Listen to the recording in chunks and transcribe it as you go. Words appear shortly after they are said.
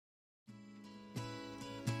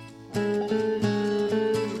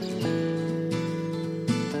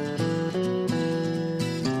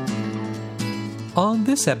On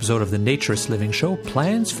this episode of the Naturist Living Show,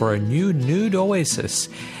 plans for a new nude oasis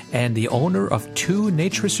and the owner of 2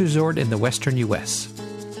 naturist resorts in the western U.S.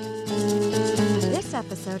 This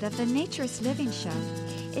episode of the Naturist Living Show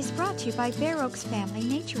is brought to you by Bear Oaks Family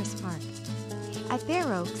Naturist Park. At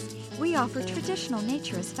Bear Oaks, we offer traditional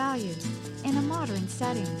naturist values in a modern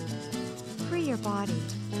setting. Free your body,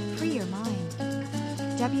 free your mind.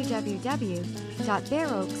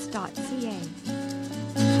 www.bearoaks.ca.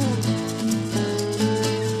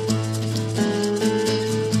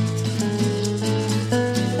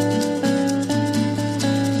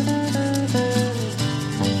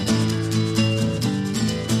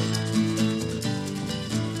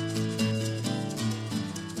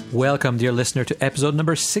 Welcome, dear listener, to episode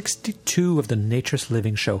number 62 of the Naturist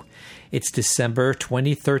Living Show. It's December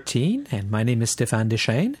 2013, and my name is Stéphane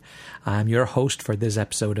Deschênes. I'm your host for this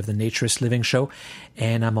episode of the Naturist Living Show,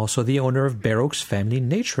 and I'm also the owner of Bear Oaks Family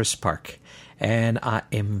Naturist Park. And I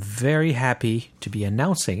am very happy to be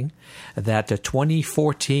announcing that the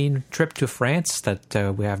 2014 trip to France that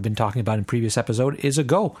we have been talking about in previous episode is a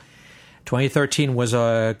go. 2013 was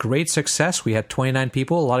a great success. We had 29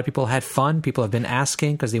 people. A lot of people had fun. People have been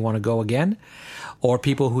asking because they want to go again. Or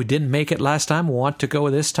people who didn't make it last time want to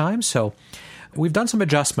go this time. So we've done some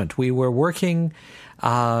adjustment. We were working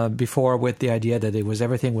before with the idea that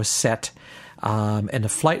everything was set and the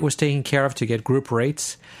flight was taken care of to get group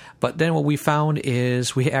rates. But then what we found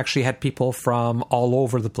is we actually had people from all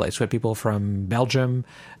over the place. We had people from Belgium,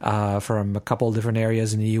 from a couple of different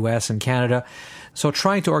areas in the US and Canada. So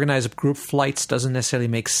trying to organize group flights doesn't necessarily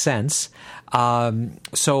make sense.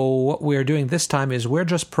 So what we're doing this time is we're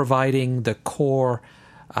just providing the core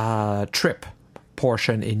trip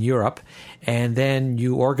portion in Europe, and then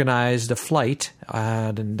you organize the flight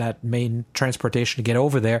and that main transportation to get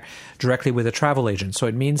over there directly with a travel agent. So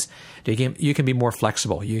it means you can be more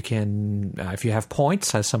flexible. You can, if you have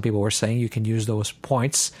points, as some people were saying, you can use those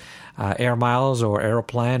points, air miles or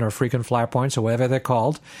Aeroplan or frequent flyer points or whatever they're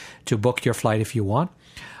called, to book your flight if you want.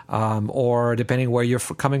 Or depending where you're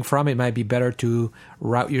coming from, it might be better to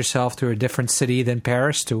route yourself to a different city than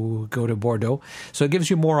Paris to go to Bordeaux. So it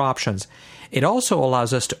gives you more options. It also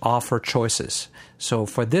allows us to offer choices. So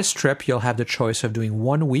for this trip, you'll have the choice of doing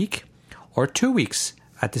 1 week or 2 weeks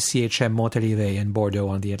at the CHM Montalivet in Bordeaux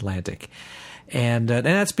on the Atlantic. And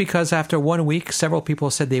that's because after 1 week, several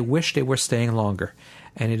people said they wish they were staying longer.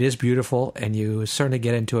 And it is beautiful, and you certainly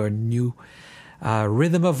get into a new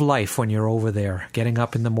rhythm of life when you're over there, getting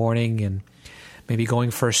up in the morning and maybe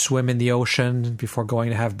going for a swim in the ocean before going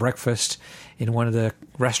to have breakfast in one of the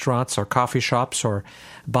restaurants or coffee shops, or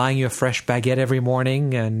buying you a fresh baguette every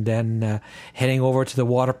morning and then heading over to the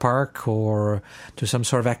water park or to some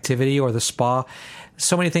sort of activity or the spa.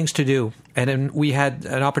 So many things to do. And then we had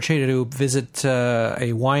an opportunity to visit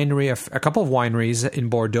a winery, a couple of wineries in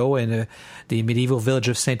Bordeaux in the medieval village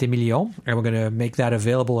of Saint-Émilion, and we're going to make that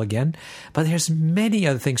available again. But there's many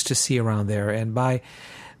other things to see around there, and by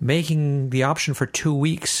making the option for 2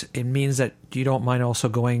 weeks, it means that you don't mind also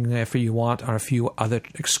going, if you want, on a few other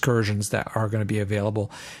excursions that are going to be available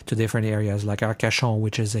to different areas, like Arcachon,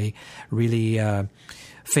 which is a really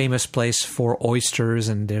famous place for oysters,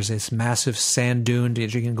 and there's this massive sand dune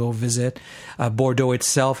that you can go visit. Bordeaux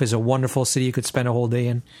itself is a wonderful city you could spend a whole day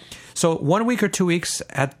in. So 1 week or 2 weeks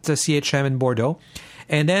at the CHM in Bordeaux,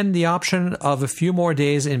 and then the option of a few more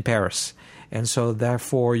days in Paris. And so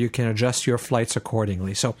therefore you can adjust your flights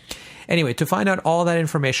accordingly. So anyway, to find out all that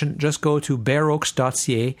information, just go to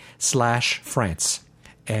bearoaks.ca/France,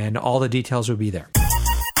 and all the details will be there.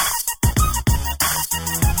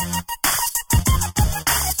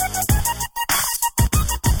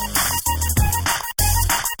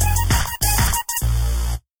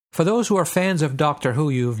 For those who are fans of Doctor Who,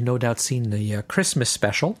 you've no doubt seen the Christmas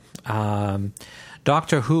special.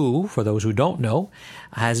 Doctor Who, for those who don't know,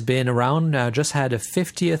 has been around, just had a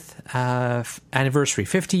 50th anniversary,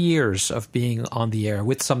 50 years of being on the air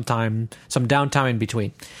with some downtime in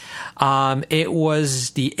between. It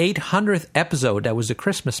was the 800th episode that was the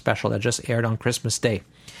Christmas special that just aired on Christmas Day.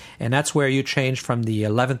 And that's where you change from the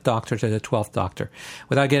 11th Doctor to the 12th Doctor.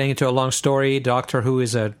 Without getting into a long story, Doctor Who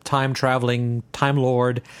is a time-traveling Time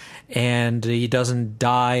Lord, and he doesn't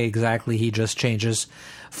die exactly. He just changes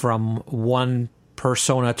from one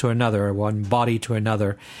persona to another, one body to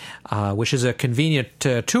another, which is a convenient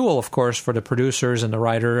tool, of course, for the producers and the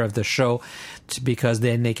writer of the show, because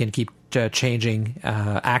then they can keep changing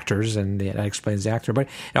actors, and that explains the actor. But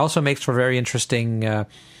it also makes for very interesting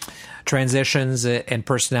transitions and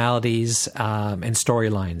personalities and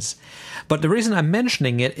storylines. But the reason I'm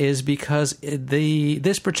mentioning it is because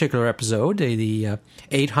this particular episode, the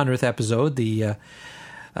 800th episode, the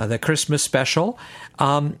the Christmas special,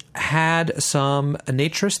 had some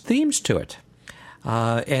naturist themes to it.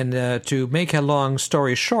 And to make a long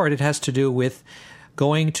story short, it has to do with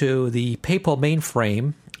going to the papal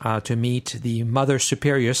mainframe to meet the Mother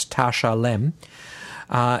Superioress, Tasha Lem,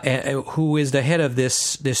 who is the head of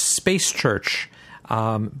this space church.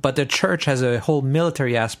 But the church has a whole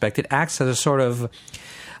military aspect. It acts as a sort of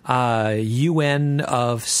UN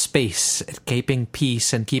of space, keeping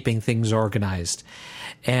peace and keeping things organized.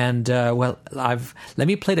 And let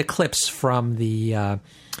me play the clips from the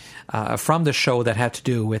show that had to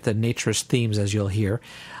do with the naturist themes, as you'll hear.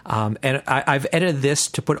 And I've edited this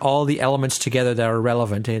to put all the elements together that are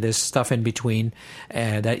relevant. And there's stuff in between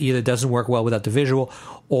that either doesn't work well without the visual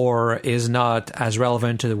or is not as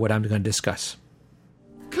relevant to what I'm going to discuss.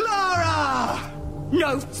 Clara!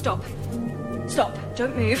 No, stop. Stop.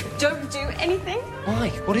 Don't move. Don't do anything. Why?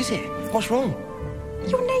 What is it? What's wrong?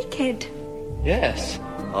 You're naked. Yes,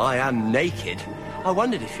 I am naked. I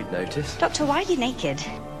wondered if you'd noticed. Doctor, why are you naked?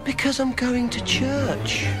 Because I'm going to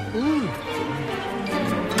church.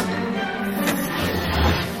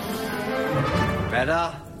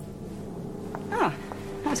 Better? Oh,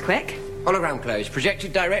 that was quick. Hologram clothes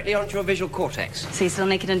projected directly onto your visual cortex. So you're still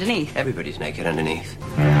naked underneath? Everybody's naked underneath.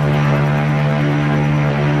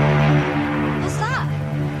 What's that?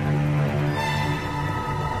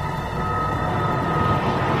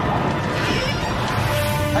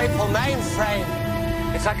 Papal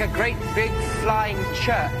mainframe. It's like a great big flying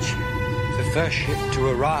church. The first ship to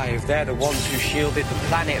arrive. They're the ones who shielded the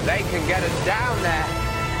planet. They can get us down there.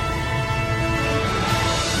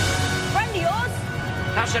 Friend of yours?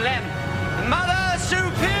 Tasha Lem, the Mother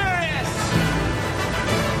Superioress.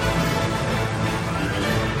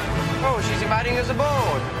 Oh, she's inviting us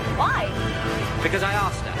aboard. Why? Because I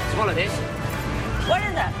asked her. Swallow this. What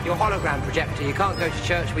is that? Your hologram projector. You can't go to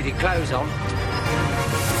church with your clothes on.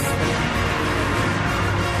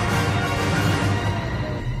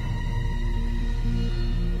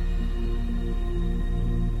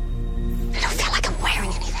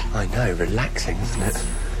 I know, relaxing, isn't it?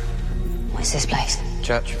 What's this place?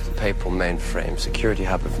 Church of the Papal Mainframe, security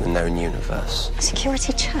hub of the known universe. A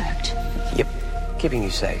security church? Yep, keeping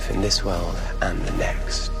you safe in this world and the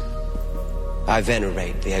next. I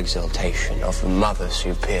venerate the exaltation of the Mother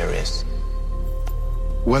Superioress.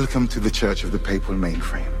 Welcome to the Church of the Papal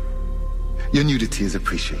Mainframe. Your nudity is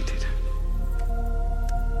appreciated.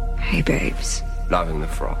 Hey, babes. Loving the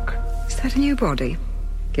frock. Is that a new body?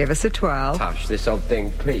 Give us a twirl. Touch this old thing,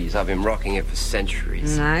 please. I've been rocking it for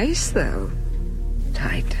centuries. Nice, though.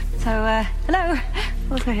 Tight. So, hello.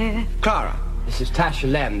 Also here. Clara, this is Tasha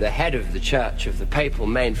Lem, the head of the Church of the Papal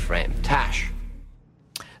Mainframe. Tash.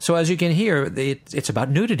 So as you can hear, it's about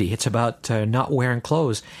nudity. It's about not wearing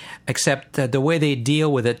clothes, except the way they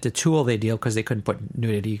deal with it, the tool they deal, because they couldn't put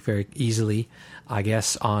nudity very easily, I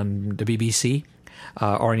guess, on the BBC.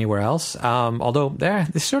 Or anywhere else. Although there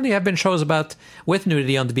certainly have been shows with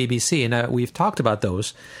nudity on the BBC, and we've talked about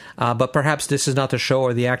those. But perhaps this is not the show,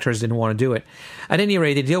 or the actors didn't want to do it. At any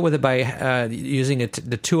rate, they deal with it by using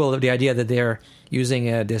the tool of the idea that they're using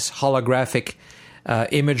this holographic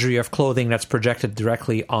imagery of clothing that's projected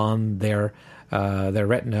directly on their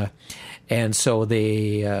retina, and so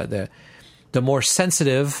the more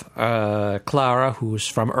sensitive Clara, who's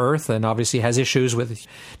from Earth and obviously has issues with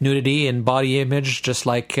nudity and body image, just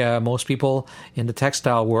like most people in the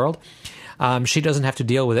textile world, she doesn't have to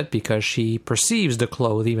deal with it because she perceives the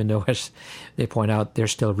clothes, even though, as they point out, they're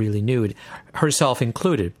still really nude, herself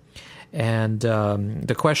included. And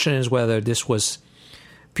the question is whether this was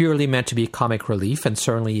purely meant to be comic relief, and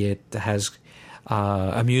certainly it has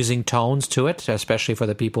amusing tones to it, especially for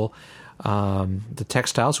the people, the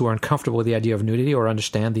textiles, who are uncomfortable with the idea of nudity or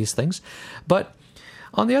understand these things. But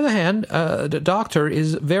on the other hand, the Doctor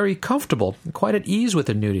is very comfortable, quite at ease with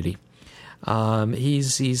the nudity. He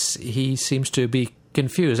seems to be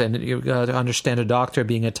confused, and you've got to understand a Doctor,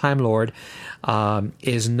 being a Time Lord,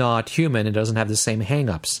 is not human and doesn't have the same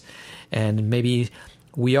hang-ups. And maybe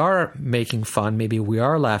we are making fun, maybe we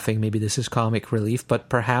are laughing, maybe this is comic relief, but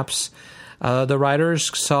perhaps the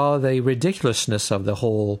writers saw the ridiculousness of the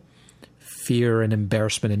whole fear and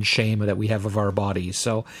embarrassment and shame that we have of our bodies.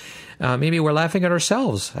 So maybe we're laughing at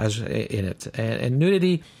ourselves as in it. And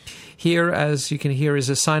nudity here, as you can hear, is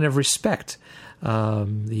a sign of respect.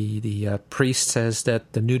 The priest says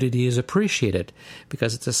that the nudity is appreciated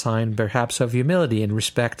because it's a sign perhaps of humility and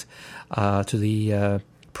respect to the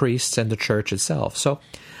priests and the church itself. So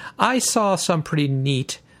I saw some pretty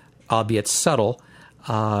neat, albeit subtle,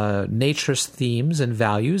 naturist themes and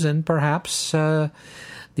values, and perhaps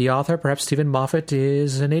the author, perhaps Stephen Moffat,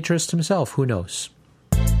 is a naturist himself. Who knows?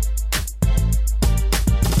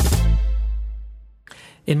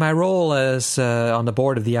 In my role as on the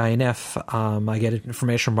board of the INF, I get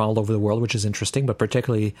information from all over the world, which is interesting, but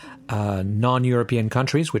particularly non-European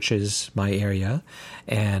countries, which is my area.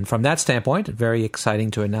 And from that standpoint, very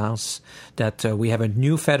exciting to announce that we have a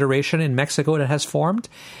new federation in Mexico that has formed,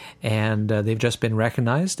 and they've just been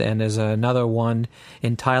recognized. And there's another one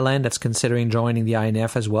in Thailand that's considering joining the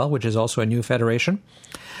INF as well, which is also a new federation.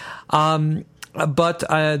 But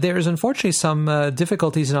there's unfortunately some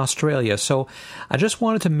difficulties in Australia. So I just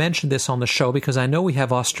wanted to mention this on the show because I know we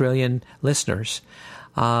have Australian listeners.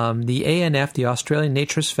 The ANF, the Australian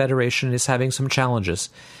Naturist Federation, is having some challenges.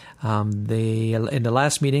 In the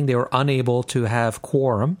last meeting, they were unable to have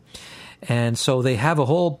quorum. And so they have a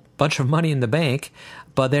whole bunch of money in the bank,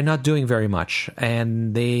 but they're not doing very much.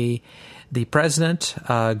 And the president,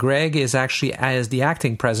 Greg, is actually as the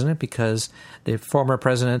acting president because the former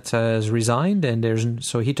president has resigned, and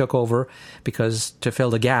so he took over to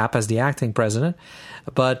fill the gap as the acting president.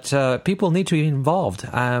 But people need to be involved.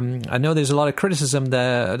 I know there's a lot of criticism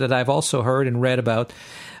that I've also heard and read about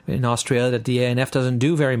in Australia that the ANF doesn't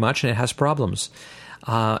do very much and it has problems.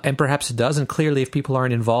 And perhaps it does, and clearly if people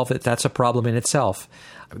aren't involved, that's a problem in itself.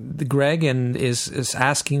 Greg is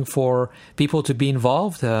asking for people to be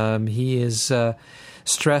involved. He is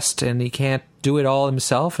stressed and he can't do it all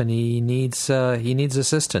himself, and he needs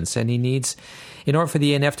assistance, and in order for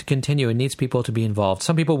the ANF to continue, it needs people to be involved.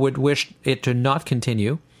 Some people would wish it to not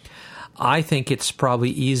continue. I think it's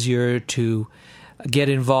probably easier to get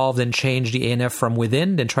involved and change the ANF from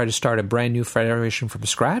within than try to start a brand new federation from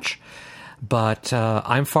scratch. But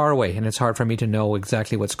I'm far away, and it's hard for me to know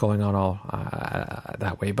exactly what's going on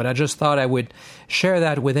that way. But I just thought I would share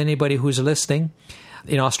that with anybody who's listening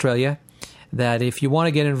in Australia, that if you want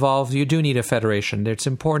to get involved, you do need a federation. It's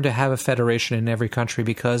important to have a federation in every country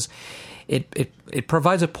because it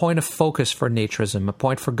provides a point of focus for naturism, a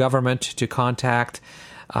point for government to contact,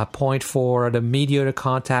 a point for the media to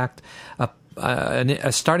contact,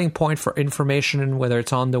 a starting point for information, whether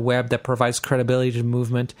it's on the web, that provides credibility to the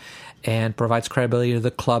movement and provides credibility to the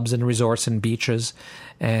clubs and resorts and beaches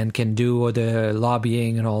and can do the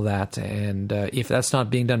lobbying and all that. And if that's not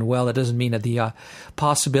being done well, it doesn't mean that the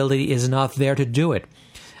possibility is not there to do it.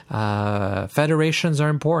 Federations are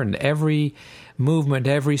important. Every movement,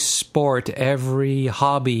 every sport, every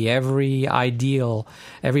hobby, every ideal,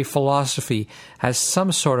 every philosophy has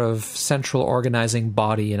some sort of central organizing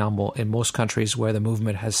body in most countries where the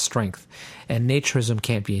movement has strength. And naturism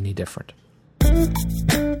can't be any different.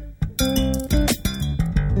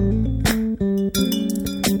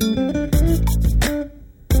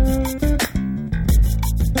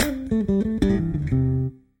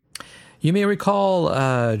 You may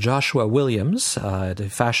recall Joshua Williams, the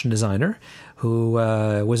fashion designer, who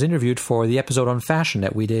was interviewed for the episode on fashion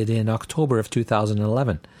that we did in October of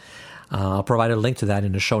 2011. I'll provide a link to that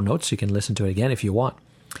in the show notes so you can listen to it again if you want.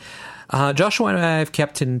 Joshua and I have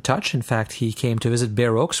kept in touch. In fact, he came to visit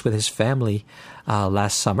Bear Oaks with his family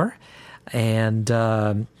last summer, and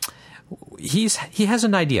he has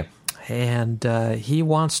an idea. And he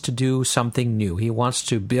wants to do something new. He wants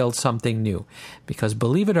to build something new. Because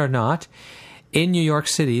believe it or not, in New York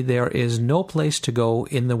City, there is no place to go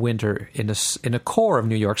in the winter in the core of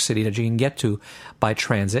New York City that you can get to by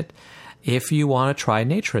transit if you want to try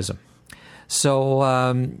naturism. So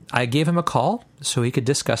I gave him a call so he could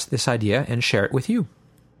discuss this idea and share it with you.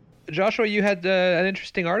 Joshua, you had an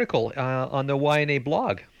interesting article on the YNA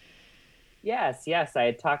blog. Yes. I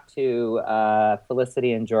had talked to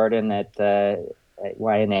Felicity and Jordan at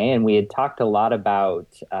YNA, and we had talked a lot about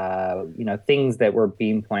things that were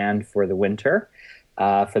being planned for the winter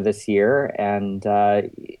for this year, and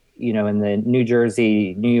in the New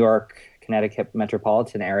Jersey, New York, Connecticut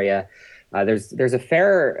metropolitan area. There's a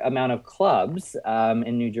fair amount of clubs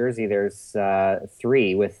in New Jersey. There's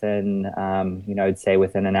 3 within, I'd say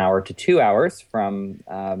within an hour to 2 hours from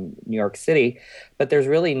New York City, but there's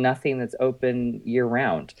really nothing that's open year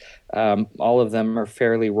round. All of them are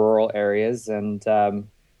fairly rural areas, and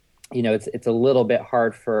it's a little bit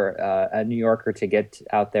hard for a New Yorker to get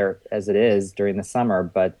out there as it is during the summer,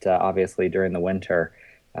 but obviously during the winter.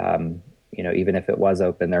 Even if it was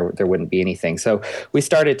open, there wouldn't be anything. So we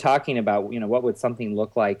started talking about, what would something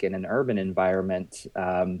look like in an urban environment,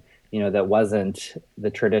 that wasn't the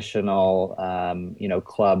traditional,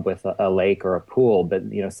 club with a lake or a pool, but,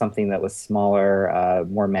 something that was smaller,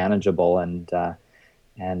 more manageable. And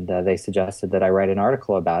they suggested that I write an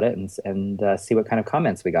article about it and see what kind of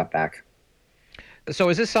comments we got back. So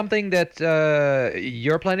is this something that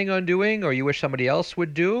you're planning on doing, or you wish somebody else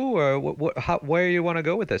would do, or where you want to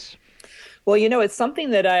go with this? Well, it's something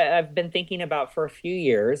that I've been thinking about for a few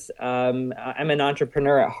years. I'm an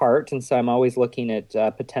entrepreneur at heart, and so I'm always looking at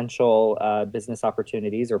potential business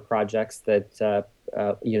opportunities or projects that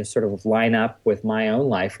sort of line up with my own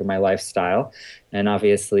life or my lifestyle. And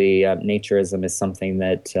obviously, naturism is something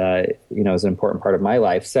that is an important part of my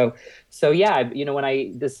life. So yeah, when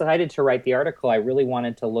I decided to write the article, I really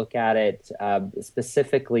wanted to look at it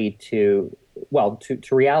specifically to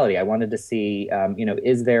reality. I wanted to see,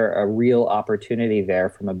 is there a real opportunity there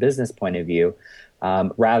from a business point of view,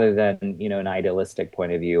 rather than, an idealistic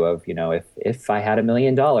point of view of, if I had $1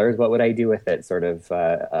 million, what would I do with it sort of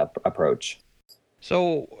approach.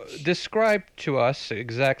 So describe to us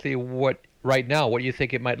exactly what you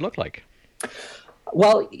think it might look like.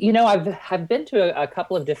 Well, I've been to a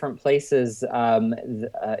couple of different places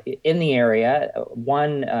in the area.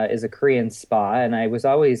 One is a Korean spa, and I was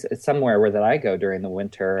always somewhere that I go during the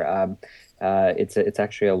winter. It's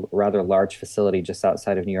actually a rather large facility just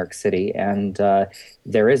outside of New York City, and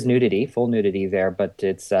there is full nudity there, but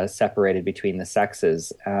it's separated between the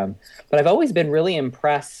sexes. But I've always been really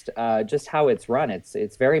impressed just how it's run.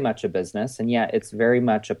 It's very much a business, and yet it's very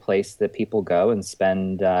much a place that people go and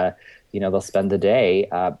spend. They'll spend the day.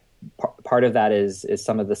 Part of that is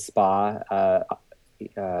some of the spa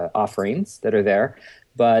offerings that are there,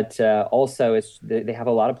 but also they have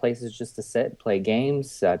a lot of places just to sit, play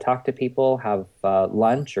games, talk to people, have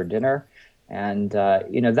lunch or dinner, and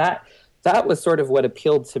that was sort of what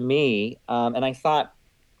appealed to me. And I thought,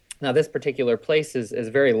 now this particular place is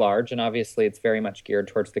very large, and obviously it's very much geared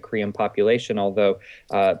towards the Korean population, although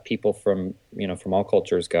people from all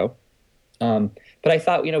cultures go. But I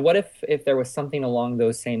thought, what if there was something along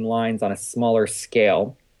those same lines on a smaller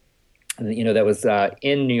scale, that was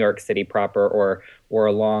in New York City proper or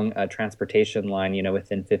along a transportation line,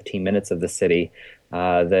 within 15 minutes of the city,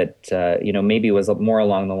 that maybe was more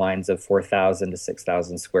along the lines of 4,000 to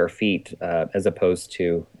 6,000 square feet, as opposed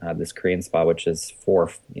to this Korean spa, which is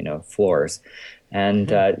 4 floors. And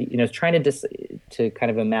trying to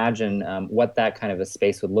kind of imagine what that kind of a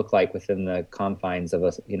space would look like within the confines of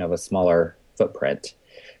a smaller footprint.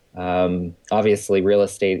 Obviously, real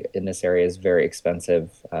estate in this area is very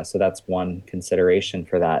expensive, so that's one consideration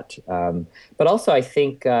for that. But also, I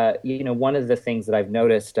think one of the things that I've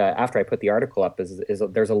noticed after I put the article up is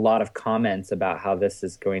there's a lot of comments about how this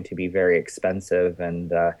is going to be very expensive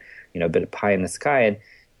and a bit of pie in the sky,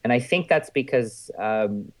 and I think that's because,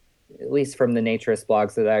 at least from the naturist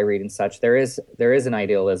blogs that I read and such, there is an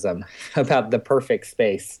idealism about the perfect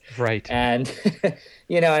space. Right. And,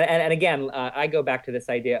 and again, I go back to this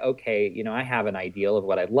idea, okay, I have an ideal of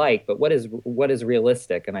what I'd like, but what is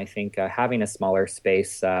realistic? And I think having a smaller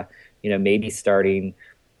space, maybe starting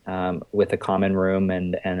with a common room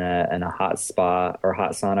and a hot spa or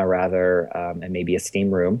hot sauna rather, and maybe a steam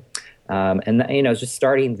room. And, just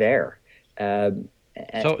starting there.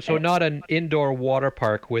 So not an indoor water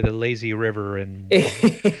park with a lazy river and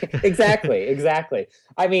exactly.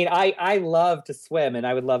 I mean, I love to swim, and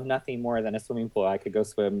I would love nothing more than a swimming pool I could go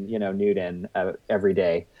swim, nude in every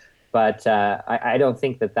day. But I don't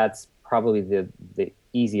think that's probably the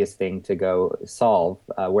easiest thing to go solve.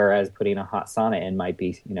 Whereas putting a hot sauna in might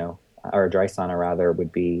be, or a dry sauna rather,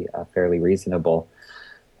 would be fairly reasonable.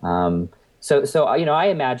 So I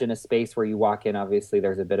imagine a space where you walk in. Obviously,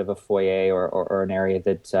 there's a bit of a foyer or an area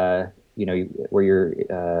that where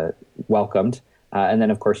you're welcomed, and then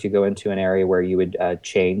of course you go into an area where you would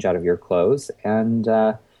change out of your clothes, and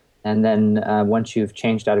then once you've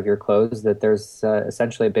changed out of your clothes, that there's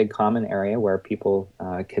essentially a big common area where people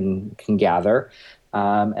can gather,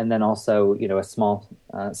 and then also a small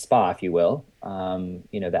spa, if you will,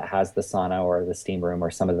 that has the sauna or the steam room or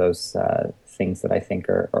some of those things that I think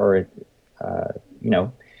are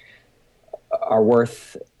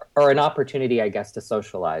worth, or an opportunity, I guess, to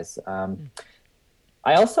socialize.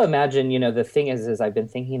 I also imagine, the thing is I've been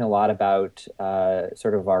thinking a lot about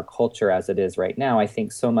sort of our culture as it is right now. I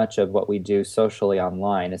think so much of what we do socially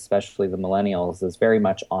online, especially the millennials, is very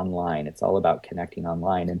much online. It's all about connecting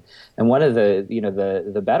online. And one of the,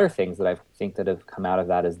 the better things that I think that have come out of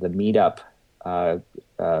that is the Meetup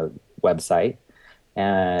website.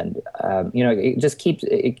 And, it just keeps...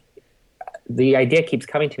 the idea keeps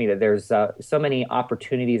coming to me that there's so many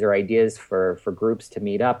opportunities or ideas for groups to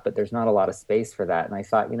meet up, but there's not a lot of space for that. And I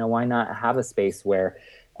thought, why not have a space where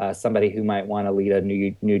somebody who might want to lead a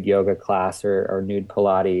nude yoga class or nude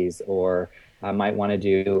Pilates, or might want to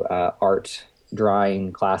do art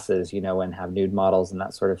drawing classes, and have nude models and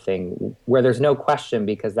that sort of thing, where there's no question,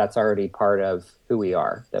 because that's already part of who we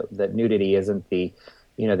are, that nudity isn't the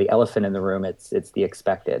elephant in the room, it's the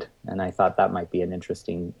expected. And I thought that might be an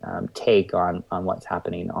interesting take on what's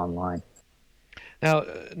happening online. Now,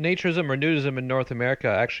 naturism or nudism in North America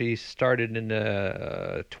actually started in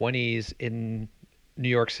the 20s in New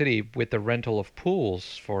York City with the rental of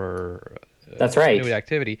pools for That's right. nude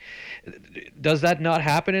activity. Does that not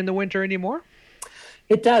happen in the winter anymore?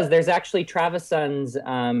 It does. There's actually Travis Sons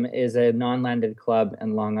is a non-landed club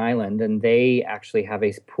in Long Island, and they actually have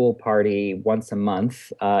a pool party once a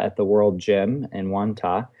month at the World Gym in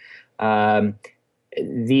Wantagh.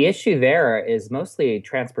 The issue there is mostly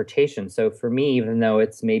transportation. So for me, even though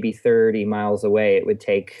it's maybe 30 miles away, it would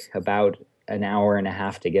take about an hour and a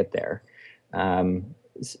half to get there.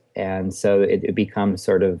 And so it becomes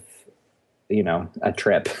sort of, a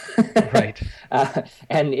trip. Right.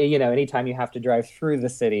 And, anytime you have to drive through the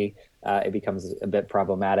city, it becomes a bit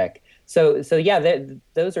problematic. So yeah,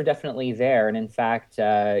 those are definitely there. And in fact,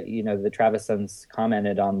 the Travis Sons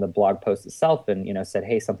commented on the blog post itself and, said,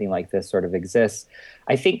 hey, something like this sort of exists.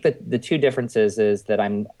 I think that the two differences is that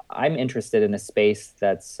I'm interested in a space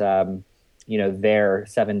that's, there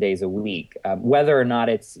 7 days a week. Whether or not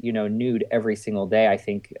it's, nude every single day, I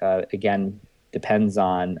think, again, depends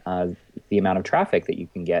on the amount of traffic that you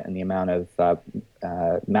can get and the amount of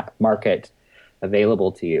market available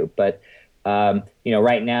to you. But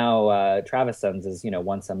right now, Travis Sons is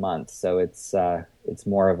once a month, so it's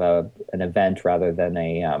more of an event rather than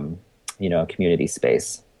a community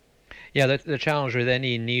space. Yeah, the challenge with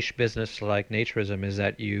any niche business like naturism is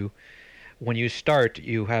that when you start,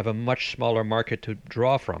 you have a much smaller market to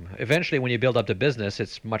draw from. Eventually, when you build up the business,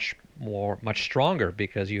 it's much stronger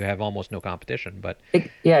because you have almost no competition. But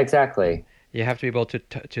yeah, exactly. You have to be able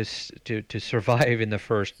to survive in the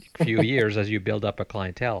first few years as you build up a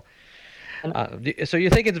clientele. So you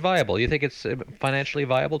think it's viable? You think it's financially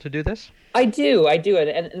viable to do this? I do.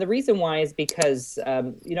 And the reason why is because,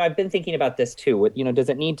 I've been thinking about this too. Does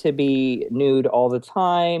it need to be nude all the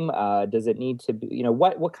time? Does it need to be,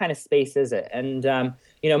 what kind of space is it? And, I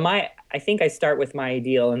think I start with my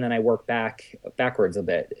ideal and then I work backwards a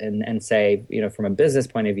bit and say, from a business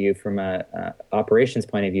point of view, from a operations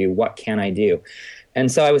point of view, what can I do?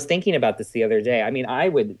 And so I was thinking about this the other day. I mean, I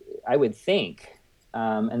would think,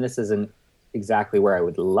 and this isn't exactly where I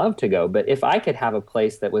would love to go, but if I could have a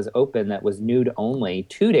place that was open, that was nude only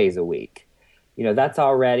 2 days a week, that's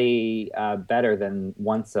already better than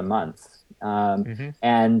once a month.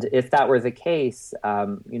 And if that were the case,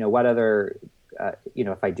 what other,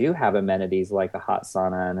 if I do have amenities like a hot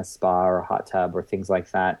sauna and a spa or a hot tub or things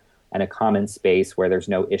like that, and a common space where there's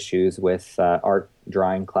no issues with art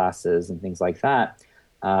drawing classes and things like that,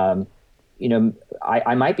 I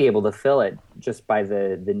might be able to fill it just by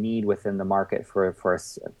the need within the market for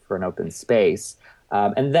an open space.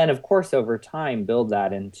 And then, of course, over time, build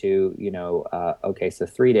that into, so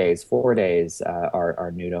 3 days, 4 days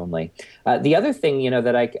are nude only. The other thing,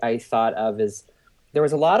 that I thought of is there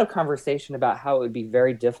was a lot of conversation about how it would be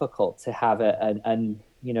very difficult to have a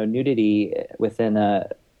nudity within a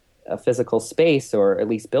physical space, or at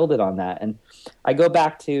least build it on that. And I go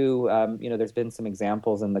back to, there's been some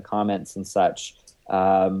examples in the comments and such.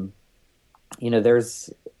 There's,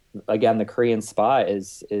 again, the Korean spa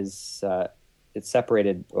is it's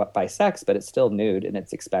separated by sex, but it's still nude and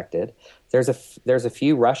it's expected. There's a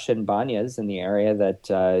few Russian banyas in the area that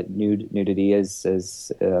nudity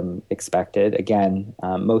is expected. Again,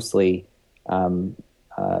 mostly,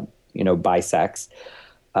 bisex.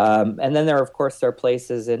 And then there are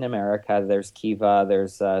places in America. There's Kiva.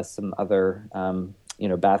 There's some other,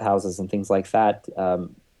 bathhouses and things like that.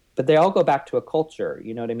 But they all go back to a culture.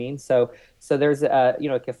 You know what I mean? So there's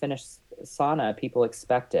like a Finnish sauna. People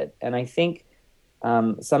expect it, and I think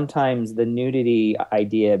sometimes the nudity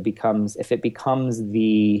idea becomes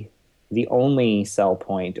the only sell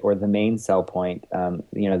point or the main sell point.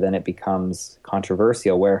 Then it becomes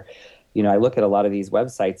controversial. Where, I look at a lot of these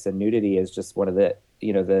websites and nudity is just one of the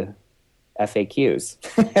the FAQs.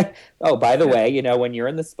 Oh, by the way, when you're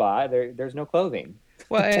in the spa, there's no clothing.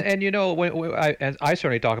 Well, and I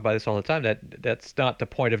certainly talk about this all the time, that's not the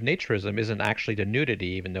point of naturism, isn't actually the nudity,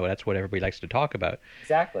 even though that's what everybody likes to talk about.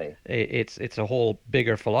 Exactly. It's a whole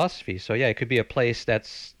bigger philosophy. So yeah, it could be a place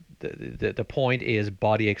that's the point is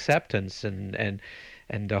body acceptance and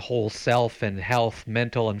the whole self and health,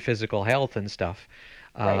 mental and physical health and stuff.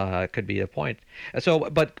 Right. Could be a point. So,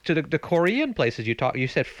 but to the Korean places you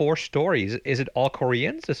said 4 stories. Is it all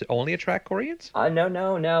Koreans? Does it only attract Koreans?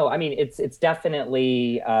 No. I mean, it's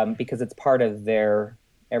definitely because it's part of their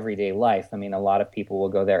everyday life. I mean, a lot of people will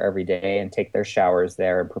go there every day and take their showers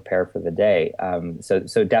there and prepare for the day.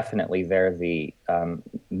 So definitely they're the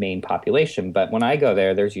main population. But when I go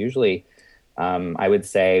there, there's usually, I would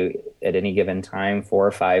say, at any given time, 4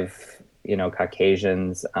 or 5,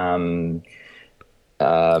 Caucasians.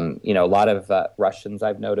 A lot of Russians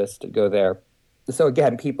I've noticed go there. So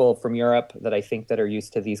again, people from Europe that I think that are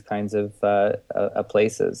used to these kinds of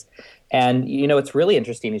places. And, what's really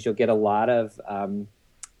interesting is you'll get a lot of,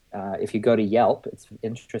 if you go to Yelp, it's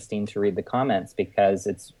interesting to read the comments because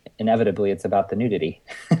it's about the nudity.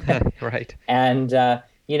 Right. And,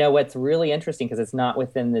 what's really interesting, because it's not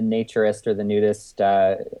within the naturist or the nudist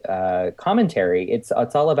commentary, it's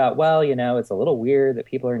all about, it's a little weird that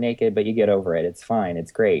people are naked, but you get over it. It's fine.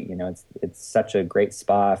 It's great. It's such a great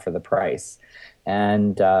spa for the price.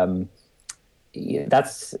 And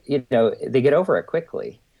that's, they get over it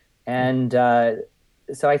quickly. And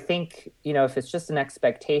so I think, if it's just an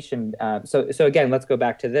expectation, so again, let's go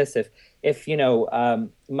back to this. If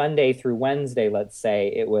Monday through Wednesday, let's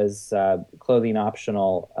say it was clothing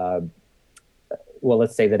optional,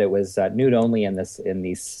 let's say that it was nude only in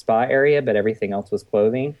the spa area, but everything else was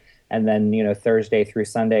clothing. And then, Thursday through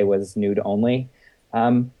Sunday was nude only.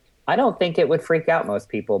 I don't think it would freak out most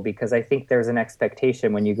people, because I think there's an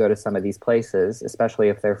expectation when you go to some of these places, especially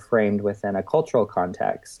if they're framed within a cultural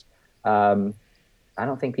context. I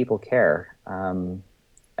don't think people care.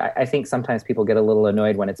 I think sometimes people get a little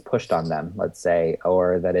annoyed when it's pushed on them, let's say,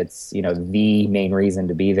 or that it's, the main reason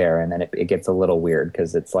to be there. And then it gets a little weird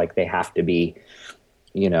because it's like they have to be,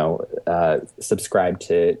 subscribed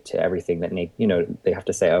to everything that, they have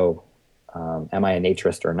to say, am I a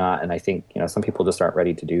naturist or not? And I think, some people just aren't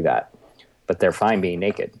ready to do that, but they're fine being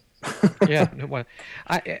naked. Yeah, well,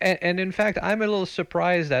 and in fact, I'm a little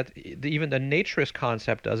surprised that even the naturist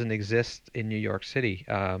concept doesn't exist in New York City.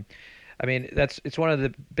 It's one of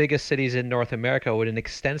the biggest cities in North America with an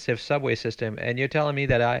extensive subway system, and you're telling me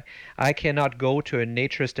that I cannot go to a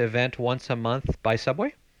naturist event once a month by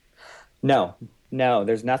subway? No,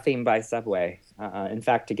 there's nothing by subway. In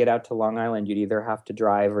fact, to get out to Long Island, you'd either have to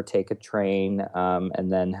drive or take a train,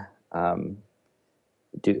 and then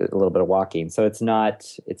do a little bit of walking. So it's not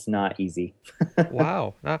easy.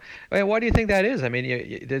 Wow. Why do you think that is? I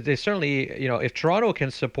mean, they certainly, if Toronto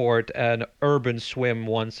can support an urban swim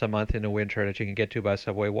once a month in the winter that you can get to by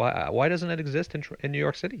subway, why doesn't it exist in New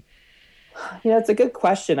York City? It's a good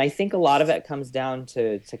question. I think a lot of it comes down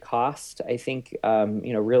to cost. I think,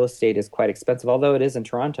 real estate is quite expensive, although it is in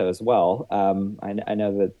Toronto as well. I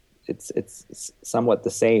know that it's somewhat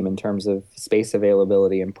the same in terms of space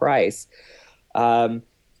availability and price. And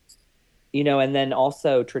then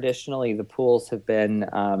also traditionally the pools have been,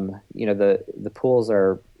 the pools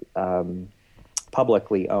are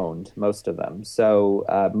publicly owned, most of them. So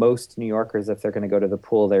most New Yorkers, if they're going to go to the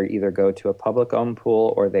pool, they either go to a public-owned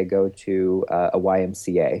pool or they go to a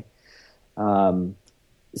YMCA.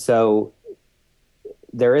 So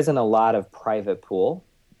there isn't a lot of private pool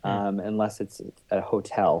unless it's a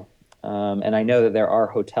hotel. And I know that there are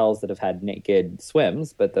hotels that have had naked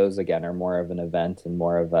swims, but those, again, are more of an event and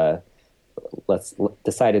more of a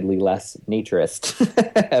decidedly less naturist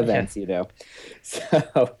events,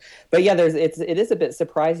 So, but yeah, it is a bit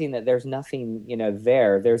surprising that there's nothing,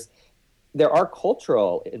 there. There are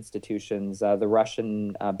cultural institutions, the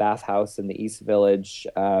Russian bathhouse in the East Village.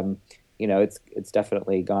 It's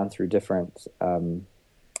definitely gone through different.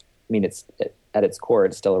 At its core,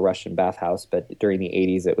 it's still a Russian bathhouse, but during the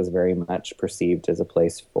 80s, it was very much perceived as a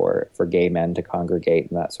place for gay men to congregate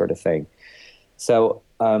and that sort of thing. So,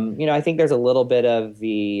 I think there's a little bit of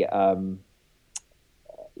the, of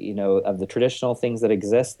the traditional things that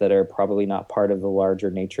exist that are probably not part of the larger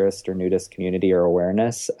naturist or nudist community or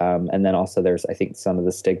awareness. And then also there's, I think, some of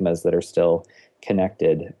the stigmas that are still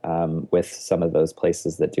connected with some of those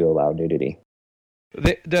places that do allow nudity.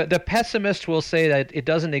 The pessimist will say that it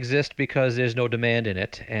doesn't exist because there's no demand in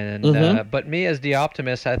it, and but me as the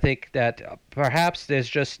optimist, I think that perhaps there's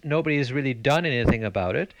just nobody's really done anything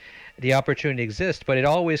about it. The opportunity exists, but it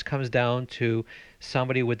always comes down to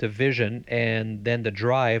somebody with the vision and then the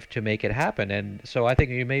drive to make it happen. And so I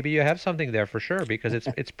think maybe you have something there for sure, because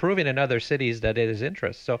it's proving in other cities that it is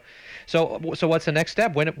interest. So what's the next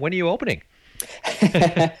step? When are you opening?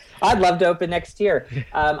 I'd love to open next year.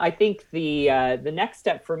 I think the next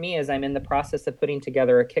step for me is I'm in the process of putting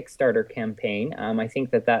together a Kickstarter campaign. I think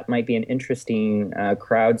that might be an interesting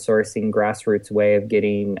crowdsourcing, grassroots way of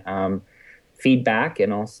getting feedback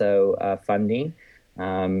and also funding.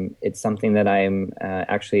 It's something that I'm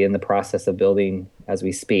actually in the process of building as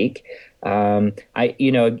we speak.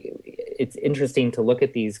 It's interesting to look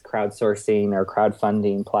at these crowdsourcing or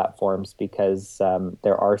crowdfunding platforms because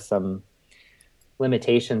there are some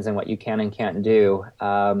limitations in what you can and can't do.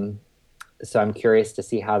 So I'm curious to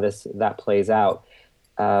see how that plays out.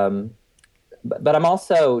 but I'm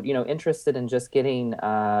also, interested in just getting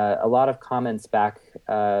a lot of comments back,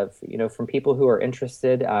 from people who are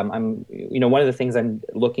interested. One of the things I'm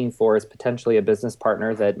looking for is potentially a business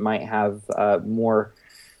partner that might have more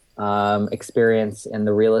experience in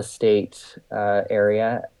the real estate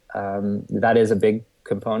area. That is a big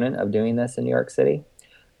component of doing this in New York City.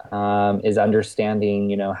 Is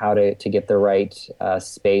understanding, how to get the right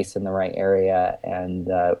space in the right area, and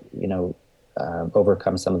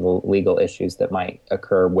overcome some of the legal issues that might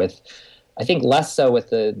occur with, I think, less so with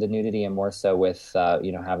the nudity and more so with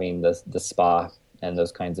having the spa and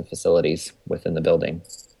those kinds of facilities within the building.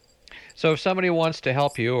 So if somebody wants to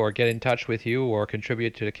help you or get in touch with you or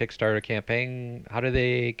contribute to the Kickstarter campaign, how do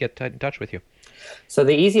they get in touch with you? So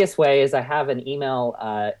the easiest way is I have an email,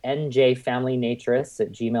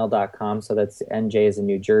 njfamilynaturist@gmail.com. So that's NJ is in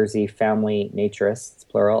New Jersey, family naturists,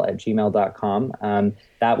 plural, @gmail.com.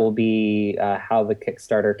 That will be how the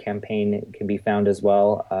Kickstarter campaign can be found as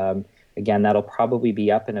well. Again, that'll probably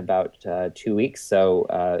be up in about 2 weeks,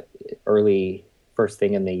 so early first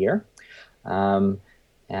thing in the year.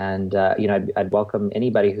 I'd welcome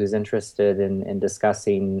anybody who's interested in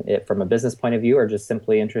discussing it from a business point of view, or just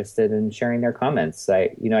simply interested in sharing their comments.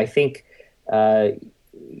 I think,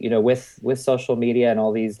 with social media and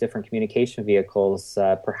all these different communication vehicles,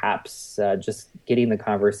 perhaps just getting the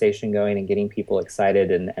conversation going and getting people excited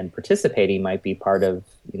and participating might be part of,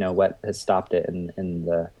 what has stopped it in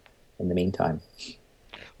the meantime.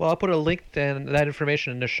 Well, I'll put a link to that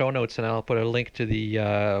information in the show notes, and I'll put a link to the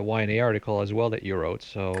Y&A article as well that you wrote.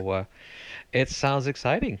 So it sounds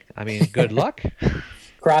exciting. I mean, good luck.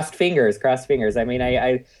 Crossed fingers. I mean,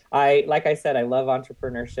 I like I said, I love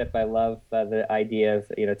entrepreneurship. I love the idea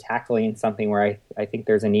of, tackling something where I think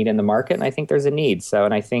there's a need in the market, and I think there's a need. So,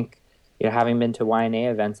 and I think, having been to Y&A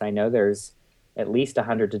events, I know there's at least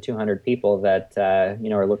 100 to 200 people that,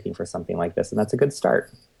 are looking for something like this, and that's a good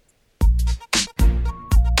start.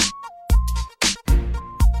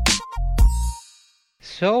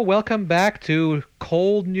 So, welcome back to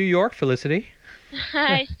cold New York, Felicity.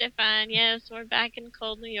 Hi, Stefan. Yes, we're back in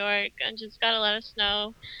cold New York. I just got a lot of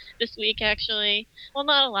snow this week, actually. Well,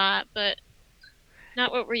 not a lot, but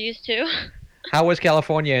not what we're used to. How was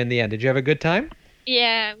California in the end? Did you have a good time?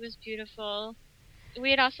 Yeah, it was beautiful.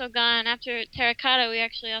 We had also gone, after Terracotta, we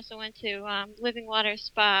actually also went to Living Water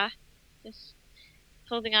Spa, this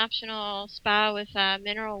clothing optional spa with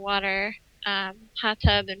mineral water, hot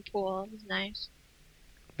tub, and pool. It was nice.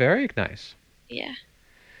 Very nice. Yeah.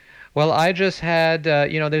 Well, I just had,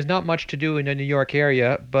 there's not much to do in the New York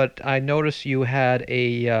area, but I noticed you had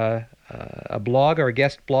a blog or a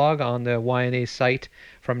guest blog on the Y&A site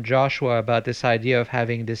from Joshua about this idea of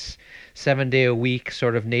having this 7-day-a-week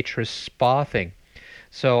sort of nature spa thing.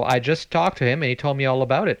 So I just talked to him, and he told me all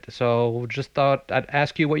about it. So just thought I'd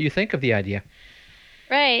ask you what you think of the idea.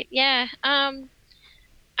 Right, yeah.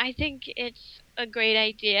 I think it's a great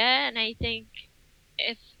idea, and I think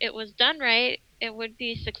if it was done right, it would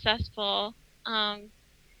be successful.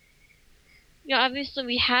 Obviously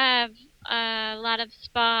we have a lot of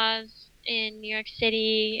spas in New York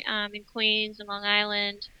City, in Queens and Long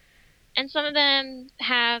Island, and some of them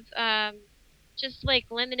have just like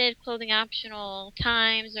limited clothing optional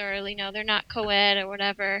times, or they're not co-ed or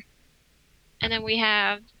whatever. And then we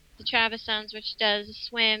have the Travis Sons, which does a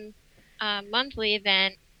swim monthly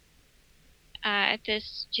event at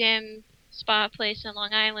this gym spa place in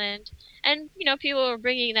Long Island, and people were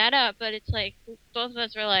bringing that up, but it's like both of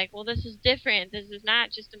us were like, well, this is different. This is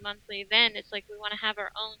not just a monthly event. It's like we want to have our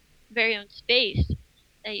very own space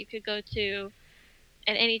that you could go to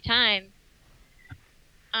at any time.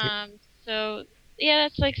 So yeah,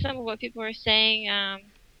 that's like some of what people were saying. I'm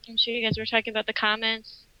sure you guys were talking about the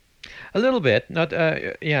comments. A little bit. Not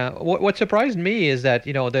yeah. What surprised me is that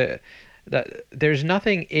there's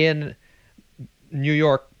nothing in New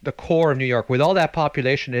York, the core of New York, with all that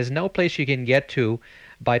population. There's no place you can get to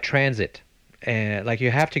by transit, and like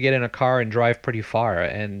you have to get in a car and drive pretty far,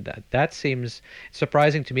 and that seems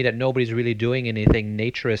surprising to me that nobody's really doing anything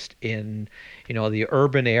naturist in the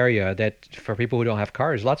urban area, that for people who don't have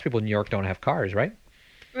cars. Lots of people in New York don't have cars, right?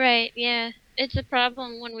 Right, yeah. It's a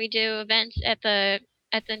problem when we do events at the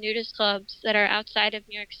nudist clubs that are outside of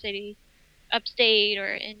New York City, upstate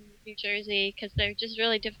or in New Jersey, because they're just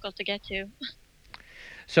really difficult to get to.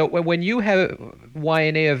 So when you have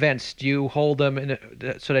Y&A events, do you hold them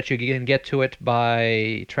so that you can get to it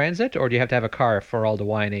by transit, or do you have to have a car for all the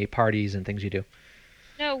Y&A parties and things you do?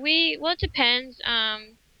 No, well, it depends.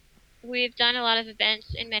 We've done a lot of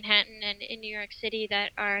events in Manhattan and in New York City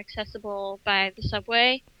that are accessible by the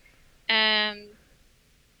subway.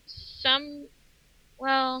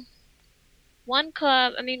 one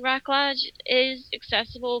club, I mean, Rock Lodge is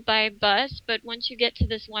accessible by bus, but once you get to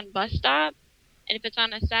this one bus stop, and if it's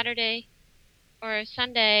on a Saturday or a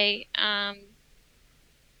Sunday,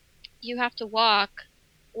 you have to walk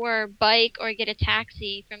or bike or get a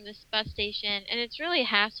taxi from this bus station, and it's really a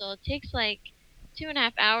hassle. It takes like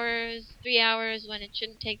 2.5 hours, 3 hours when it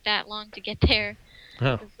shouldn't take that long to get there.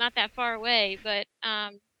 Oh. It's not that far away, but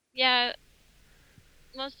yeah,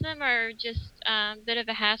 most of them are just a bit of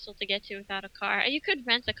a hassle to get to without a car. You could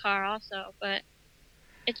rent a car also, but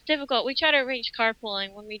it's difficult. We try to arrange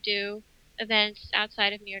carpooling when we do events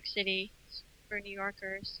outside of New York City for New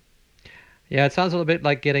Yorkers. Yeah, it sounds a little bit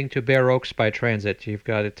like getting to Bear Oaks by transit. You've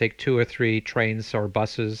got to take 2 or 3 trains or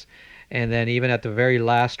buses, and then even at the very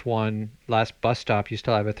last bus stop, you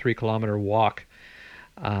still have a 3-kilometer walk.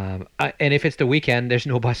 And if it's the weekend, there's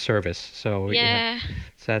no bus service. So yeah,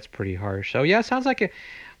 so that's pretty harsh. So yeah, it sounds like it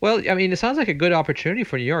sounds like a good opportunity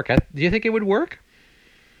for New York. Do you think it would work?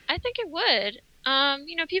 I think it would.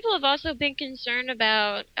 People have also been concerned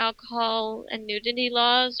about alcohol and nudity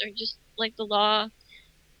laws, or just like the law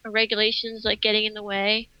or regulations like getting in the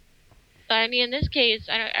way. But I mean, in this case,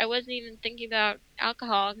 I wasn't even thinking about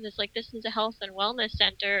alcohol because it's like this is a health and wellness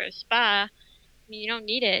center, a spa. I mean, you don't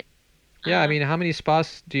need it. Yeah, I mean, how many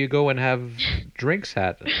spas do you go and have drinks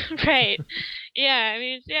at? Right. Yeah, I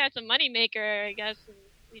mean, it's a moneymaker, I guess. And,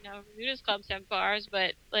 nudist clubs have bars,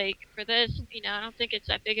 but like for this, I don't think it's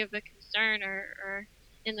that big of a concern or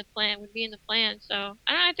in the plan would be in the plan. So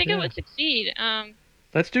I don't know, I think it would succeed.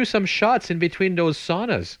 Let's do some shots in between those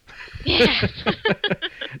saunas. Yeah.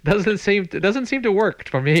 doesn't seem to work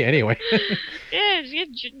for me anyway. Yeah,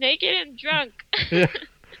 just get naked and drunk. Yeah.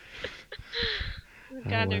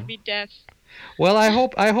 God, there'd be death. Well, I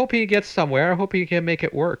hope he gets somewhere. I hope he can make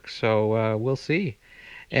it work. So we'll see.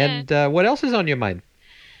 Yeah. And what else is on your mind?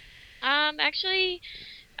 Actually,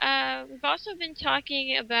 we've also been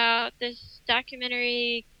talking about this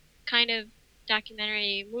documentary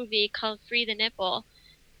movie called Free the Nipple,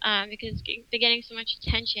 because they're getting so much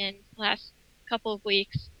attention the last couple of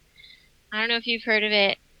weeks. I don't know if you've heard of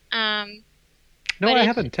it. No, I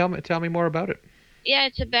haven't. Tell me more about it. Yeah,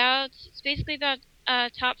 it's basically about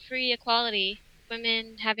top free equality,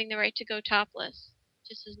 women having the right to go topless,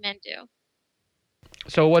 just as men do.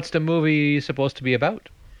 So what's the movie supposed to be about?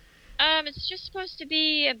 It's just supposed to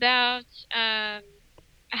be about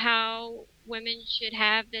how women should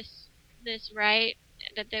have this right,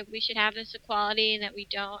 that we should have this equality, and that we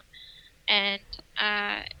don't. And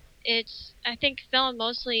it's, I think, filmed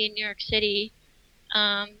mostly in New York City,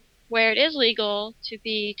 where it is legal to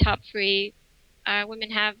be top free.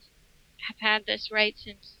 Women have had this right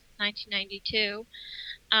since 1992,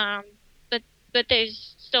 but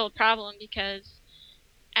there's still a problem because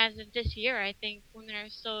as of this year, I think women are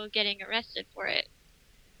still getting arrested for it.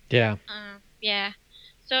 Yeah. Yeah.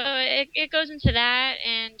 So it goes into that,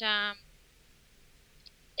 and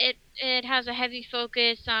it has a heavy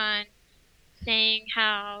focus on saying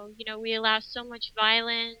how we allow so much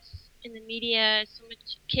violence in the media, so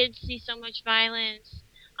much kids see so much violence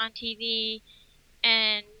on TV,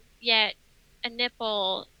 and yet a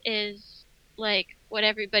nipple is like what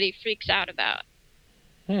everybody freaks out about.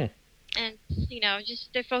 And just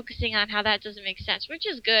they're focusing on how that doesn't make sense, which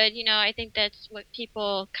is good. I think that's what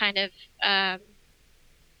people kind of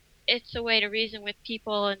it's a way to reason with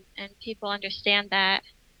people, and people understand that.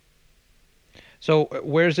 So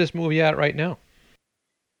where's this movie at right now?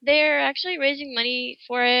 They're actually raising money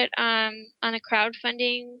for it on a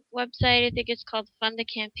crowdfunding website. I think it's called Fund the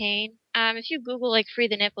Campaign. If you Google like Free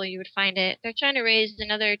the Nipple, you would find it. They're trying to raise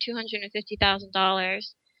another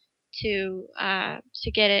 $250,000 to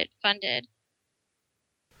get it funded.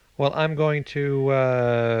 Well, I'm going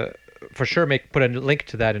to for sure put a link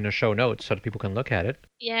to that in the show notes so that people can look at it.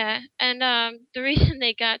 Yeah, and the reason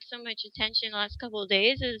they got so much attention the last couple of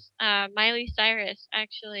days is Miley Cyrus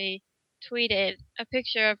actually tweeted a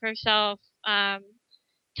picture of herself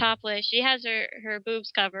topless. She has her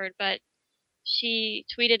boobs covered, but she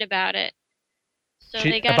tweeted about it. So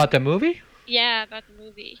about the movie? Yeah, about the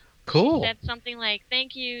movie. Cool. She said something like,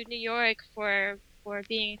 "Thank you, New York, for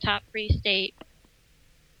being a top free state."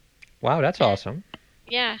 Wow, that's awesome.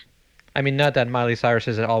 Yeah. I mean, not that Miley Cyrus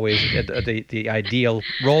isn't always the ideal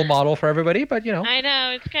role model for everybody, but I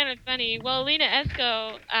know, it's kind of funny. Well, Lena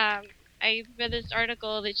Esco, I read this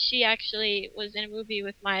article that she actually was in a movie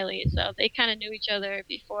with Miley, so they kind of knew each other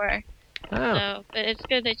before. Oh. So, but it's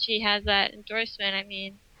good that she has that endorsement. I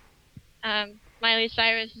mean, Miley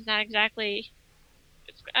Cyrus is not exactly.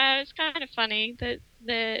 It's kind of funny that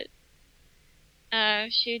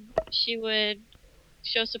she would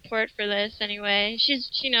show support for this anyway. She's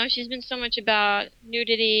been so much about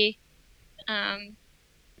nudity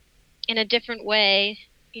in a different way,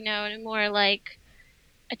 in a more like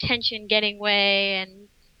attention-getting way and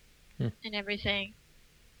everything.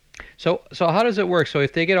 So how does it work? So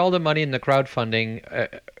if they get all the money in the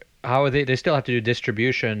crowdfunding, how are they still have to do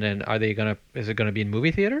distribution, and is it gonna be in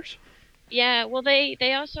movie theaters? Yeah, well,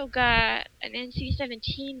 they also got an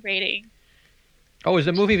NC-17 rating. Oh, is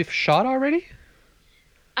the movie shot already?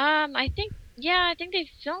 I think they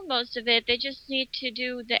filmed most of it. They just need to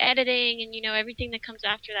do the editing and everything that comes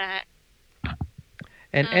after that.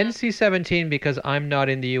 And NC-17, because I'm not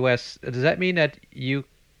in the U.S., does that mean that you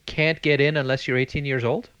can't get in unless you're 18 years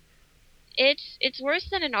old? It's worse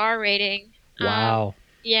than an R rating. Wow.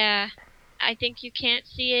 Yeah, I think you can't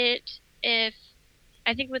see it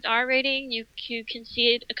I think with R rating you can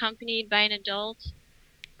see it accompanied by an adult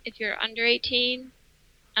if you're under 18.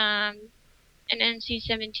 And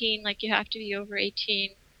NC-17, like, you have to be over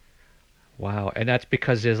 18. Wow, and that's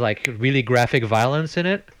because there's like really graphic violence in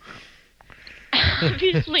it?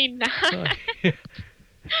 Obviously not.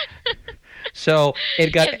 So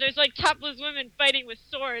it got. Yeah, there's like topless women fighting with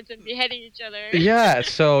swords and beheading each other. Yeah,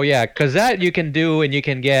 so yeah, because that you can do, and you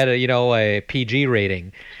can get a PG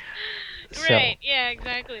rating. So. Right. Yeah.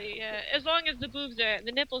 Exactly. Yeah. As long as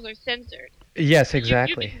the nipples are censored. Yes.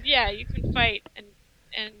 Exactly. You can fight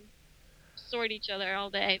and sword each other all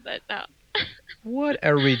day, but no. What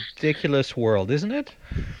a ridiculous world, isn't it?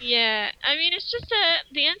 Yeah, I mean, it's just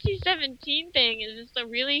the NC-17 thing is just a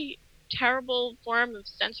really terrible form of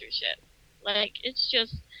censorship. Like, it's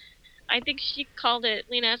just, I think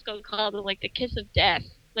Lena Esco called it like the kiss of death.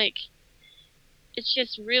 Like, it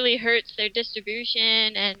just really hurts their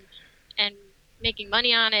distribution and making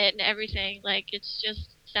money on it and everything. Like, it's just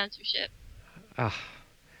censorship.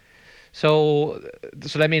 So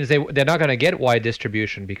that means they're not going to get wide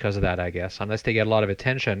distribution because of that, I guess, unless they get a lot of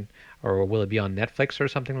attention. Or will it be on Netflix or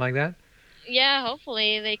something like that? Yeah,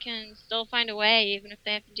 hopefully they can still find a way, even if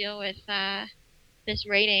they have to deal with this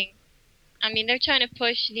rating. I mean, they're trying to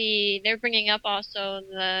push they're bringing up also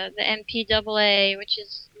the MPAA, which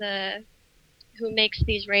is who makes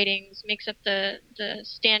these ratings, makes up the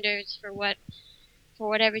standards for what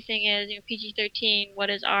everything is, PG-13, what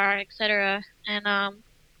is R, etc. And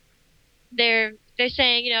they're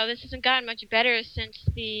saying, this hasn't gotten much better since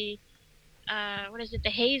the the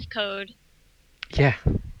Hays Code. Yeah.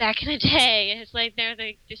 Back in the day, it's like they're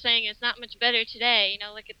saying it's not much better today.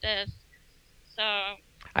 Look at this. So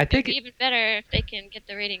I think it'd be even better if they can get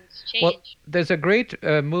the ratings changed. Well, there's a great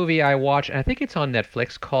movie I watched, and I think it's on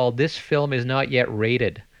Netflix, called "This Film Is Not Yet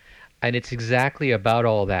Rated," and it's exactly about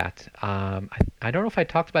all that. I don't know if I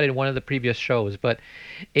talked about it in one of the previous shows, but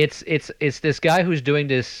it's this guy who's doing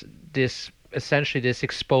this essentially this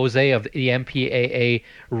expose of the MPAA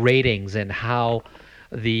ratings and how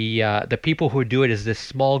the people who do it is this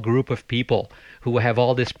small group of people who have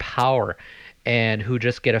all this power and who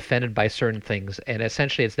just get offended by certain things. And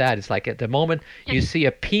essentially it's that. It's like at the moment you see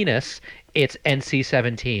a penis, it's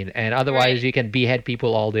NC-17, and otherwise you can behead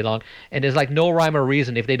people all day long. And there's like no rhyme or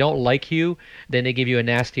reason. If they don't like you, then they give you a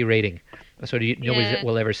nasty rating. So nobody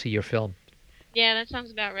will ever see your film. Yeah, that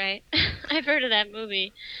sounds about right. I've heard of that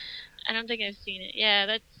movie. I don't think I've seen it.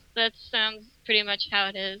 Yeah, that sounds pretty much how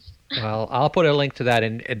it is. Well, I'll put a link to that,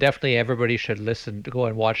 and definitely everybody should go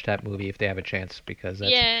and watch that movie if they have a chance, because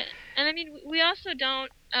that's... Yeah, and I mean, we also don't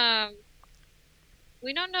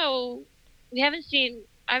know, we haven't seen,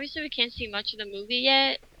 obviously we can't see much of the movie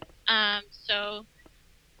yet, so,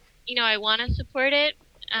 I want to support it,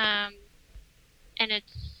 and it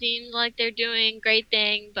seems like they're doing a great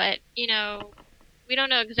thing, but, we don't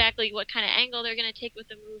know exactly what kind of angle they're going to take with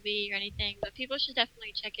the movie or anything, but people should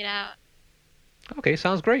definitely check it out. Okay,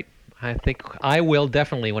 sounds great. I think I will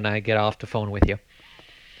definitely when I get off the phone with you.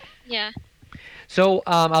 Yeah. So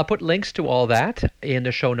I'll put links to all that in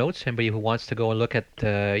the show notes. Anybody who wants to go and look at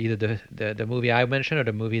either the movie I mentioned or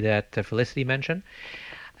the movie that Felicity mentioned.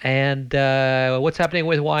 And what's happening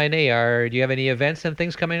with YNA? Do you have any events and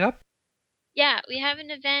things coming up? Yeah, we have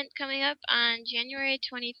an event coming up on January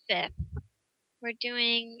 25th. We're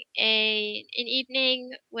doing an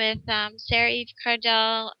evening with Sarah Eve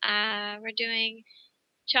Cardell. We're doing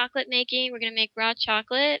chocolate making. We're going to make raw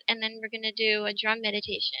chocolate, and then we're going to do a drum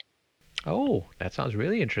meditation. Oh, that sounds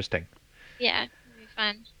really interesting. Yeah, it'll be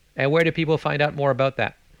fun. And where do people find out more about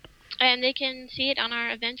that? And they can see it on our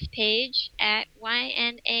events page at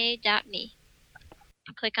yna.me.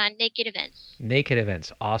 Click on Naked Events. Naked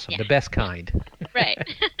Events. Awesome. Yeah. The best kind. Right.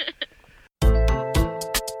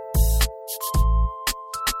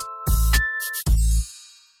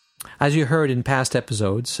 As you heard in past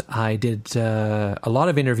episodes, I did a lot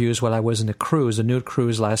of interviews while I was in a nude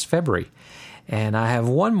cruise last February. And I have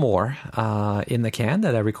one more in the can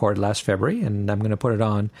that I recorded last February, and I'm going to put it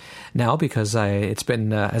on now because it's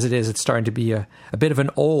been, as it is, it's starting to be a bit of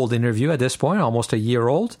an old interview at this point, almost a year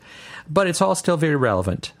old, but it's all still very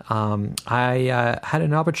relevant. I had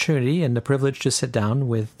an opportunity and the privilege to sit down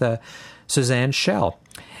with Suzanne Schell,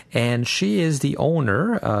 and she is the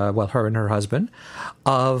owner, her and her husband,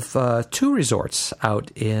 of 2 resorts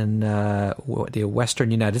out in the western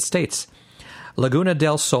United States. Laguna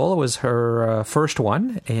del Sol was her first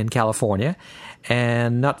one in California,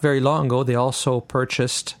 and not very long ago they also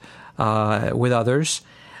purchased, with others,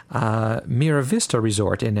 Mira Vista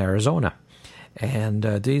Resort in Arizona.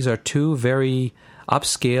 And these are 2 very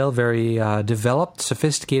upscale, very developed,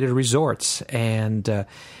 sophisticated resorts. And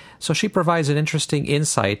so she provides an interesting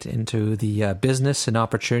insight into the business and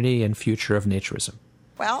opportunity and future of naturism.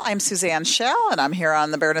 Well, I'm Suzanne Schell, and I'm here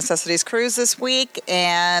on the Bare Necessities Cruise this week,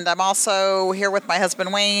 and I'm also here with my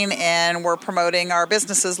husband Wayne, and we're promoting our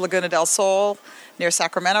businesses, Laguna del Sol near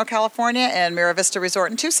Sacramento, California, and Mira Vista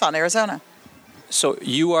Resort in Tucson, Arizona. So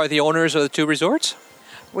you are the owners of the 2 resorts?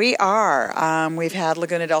 We are. We've had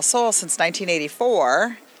Laguna del Sol since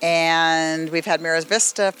 1984, and we've had Mira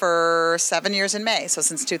Vista for 7 years in May, so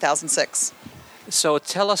since 2006. So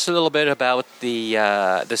tell us a little bit about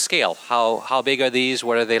the scale. How big are these?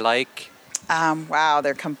 What are they like? Wow,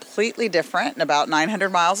 they're completely different and about 900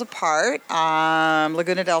 miles apart.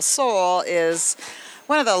 Laguna del Sol is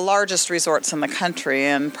one of the largest resorts in the country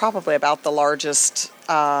and probably about the largest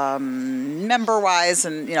member-wise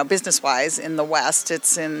and business-wise in the West.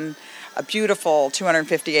 It's in a beautiful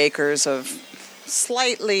 250 acres of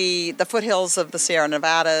the foothills of the Sierra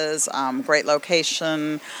Nevadas, great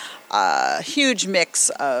location. Huge mix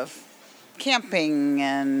of camping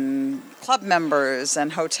and club members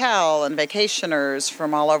and hotel and vacationers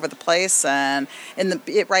from all over the place, and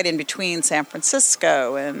right in between San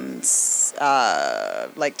Francisco and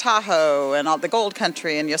Lake Tahoe and all the Gold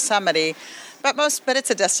Country and Yosemite, but it's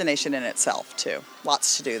a destination in itself too.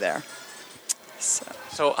 Lots to do there.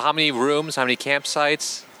 So how many rooms? How many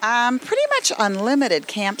campsites? Pretty much unlimited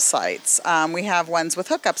campsites. We have ones with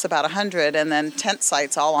hookups, about 100, and then tent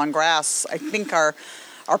sites all on grass. I think our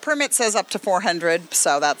permit says up to 400,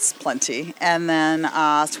 so that's plenty. And then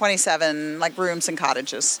 27 rooms and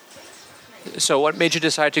cottages. So what made you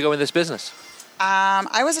decide to go in this business?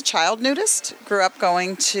 I was a child nudist. Grew up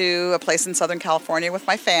going to a place in Southern California with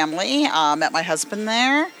my family. Met my husband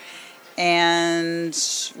there. And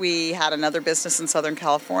we had another business in Southern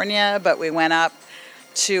California, but we went up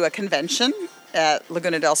to a convention at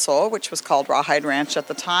Laguna del Sol, which was called Rawhide Ranch at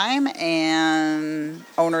the time, and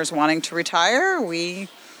owners wanting to retire, we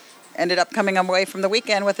ended up coming away from the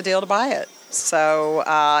weekend with a deal to buy it. So,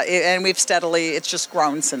 and it's just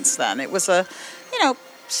grown since then. It was a,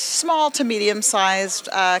 small to medium-sized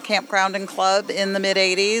campground and club in the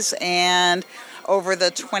mid-'80s, and over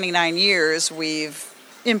the 29 years, we've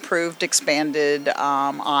improved, expanded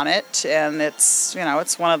on it, and it's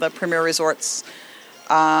one of the premier resorts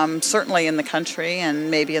certainly in the country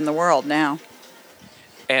and maybe in the world now.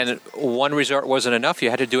 And one resort wasn't enough. You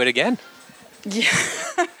had to do it again. Yeah.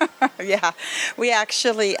 Yeah. We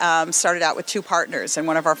actually started out with 2 partners, and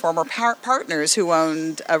one of our former partners who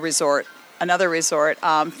owned another resort,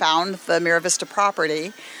 found the Mira Vista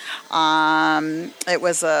property. It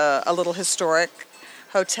was a little historic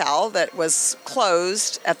hotel that was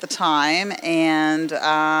closed at the time, and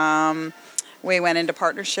we went into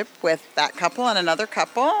partnership with that couple and another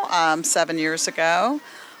couple 7 years ago.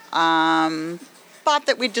 Thought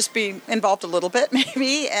that we'd just be involved a little bit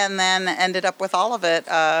maybe, and then ended up with all of it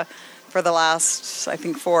for the last, I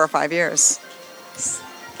think, 4 or 5 years.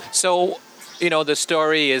 So, the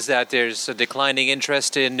story is that there's a declining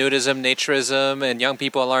interest in nudism, naturism, and young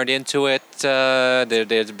people aren't into it.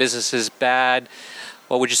 The business is bad.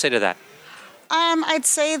 What would you say to that? I'd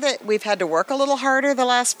say that we've had to work a little harder the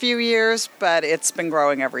last few years, but it's been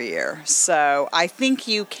growing every year. So I think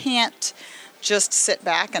you can't just sit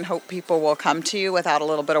back and hope people will come to you without a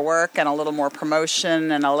little bit of work and a little more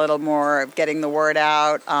promotion and a little more of getting the word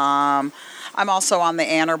out. I'm also on the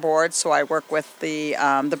ANR board, so I work with the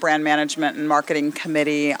brand management and marketing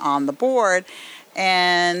committee on the board.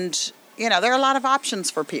 And, there are a lot of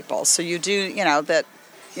options for people. So you do,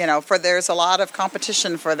 there's a lot of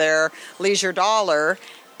competition for their leisure dollar,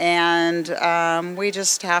 and we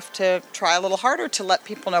just have to try a little harder to let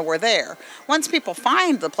people know we're there. Once people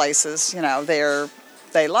find the places,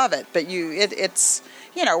 they love it. But it's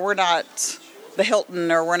we're not the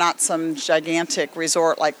Hilton, or we're not some gigantic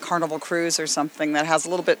resort like Carnival Cruise or something that has a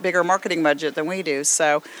little bit bigger marketing budget than we do.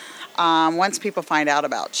 So once people find out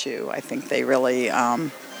about you, I think they really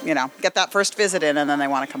get that first visit in, and then they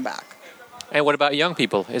want to come back. And what about young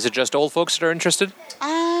people? Is it just old folks that are interested?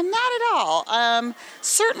 Not at all.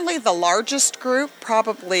 Certainly the largest group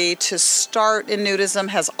probably to start in nudism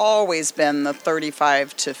has always been the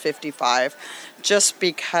 35 to 55, just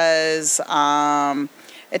because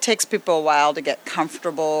it takes people a while to get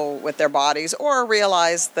comfortable with their bodies or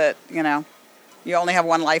realize that, you only have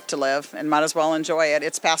one life to live and might as well enjoy it.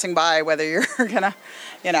 It's passing by whether you're going to,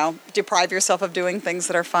 deprive yourself of doing things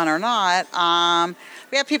that are fun or not.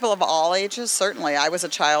 We have people of all ages, certainly. I was a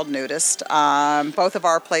child nudist. Both of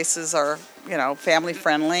our places are, family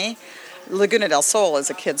friendly. Laguna del Sol is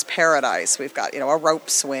a kid's paradise. We've got, a rope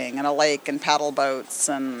swing and a lake and paddle boats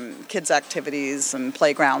and kids' activities and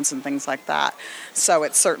playgrounds and things like that. So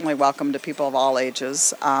it's certainly welcome to people of all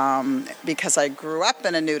ages. Because I grew up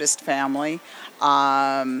in a nudist family,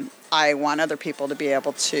 I want other people to be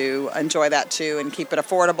able to enjoy that too and keep it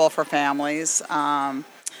affordable for families.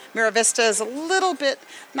 Mira Vista is a little bit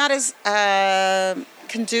not as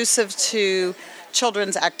conducive to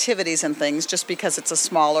children's activities and things just because it's a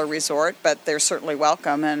smaller resort, but they're certainly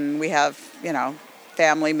welcome, and we have,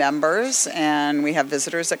 family members and we have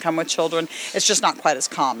visitors that come with children. It's just not quite as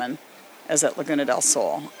common as at Laguna del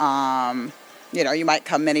Sol. You might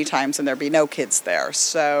come many times and there'd be no kids there.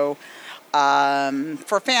 So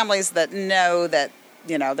for families that know that,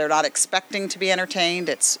 they're not expecting to be entertained,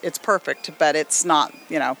 it's perfect, but it's not,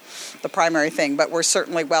 the primary thing. But we're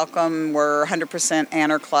certainly welcome. We're 100%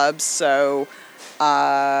 Anner clubs, so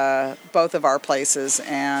both of our places,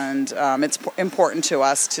 and it's important to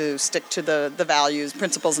us to stick to the values,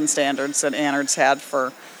 principles, and standards that Anner's had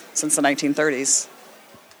since the 1930s.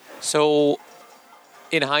 So,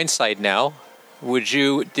 in hindsight now, did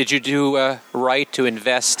you do right to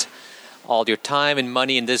invest all your time and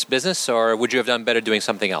money in this business, or would you have done better doing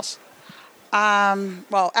something else?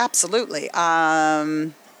 Well, absolutely.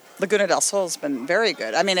 Laguna del Sol has been very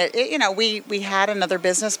good. I mean, we had another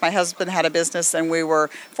business. My husband had a business, and we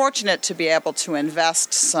were fortunate to be able to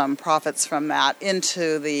invest some profits from that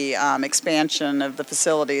into the expansion of the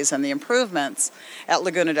facilities and the improvements at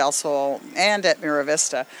Laguna del Sol and at Mira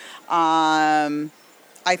Vista. I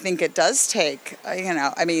think it does take,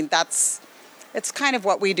 it's kind of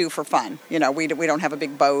what we do for fun. We don't have a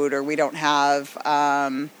big boat, or we don't have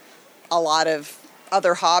a lot of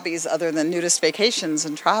other hobbies other than nudist vacations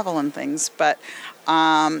and travel and things. But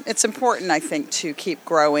it's important, I think, to keep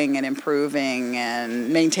growing and improving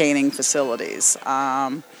and maintaining facilities.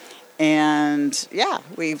 And yeah,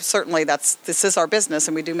 this is our business,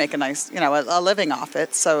 and we do make a nice, a living off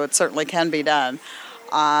it. So it certainly can be done.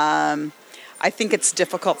 I think it's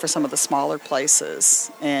difficult for some of the smaller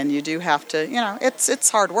places, and you do have to,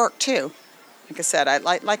 it's hard work too. Like I said,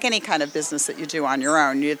 like any kind of business that you do on your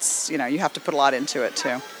own, it's, you have to put a lot into it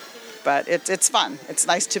too. But it's fun. It's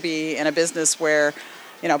nice to be in a business where,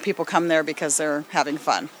 people come there because they're having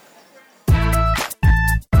fun.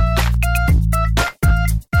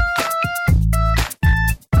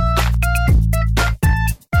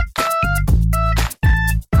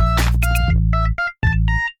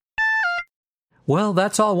 Well,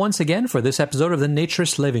 that's all once again for this episode of the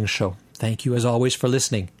Naturist Living Show. Thank you as always for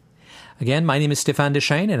listening. Again, my name is Stéphane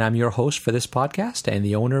Deschênes, and I'm your host for this podcast and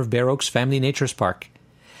the owner of Bear Oaks Family Naturist Park.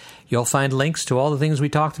 You'll find links to all the things we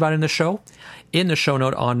talked about in the show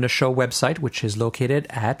note on the show website, which is located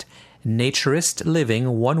at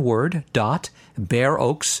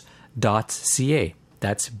naturistliving.bearoaks.ca.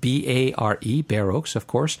 That's B-A-R-E, Bear Oaks, of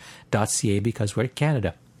course, .ca, because we're in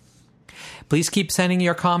Canada. Please keep sending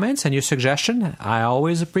your comments and your suggestions. I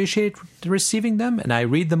always appreciate receiving them, and I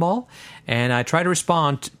read them all, and I try to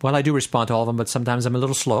respond. Well, I do respond to all of them, but sometimes I'm a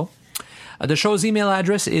little slow. The show's email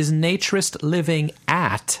address is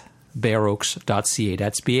naturistliving@bearoaks.ca.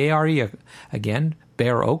 That's B-A-R-E, again,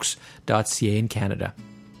 bearoaks.ca in Canada.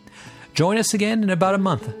 Join us again in about a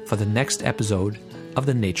month for the next episode of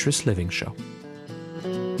the Naturist Living Show.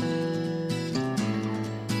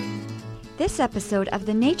 This episode of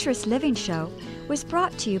the Naturist Living Show was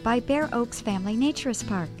brought to you by Bear Oaks Family Naturist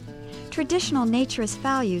Park. Traditional naturist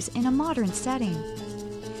values in a modern setting.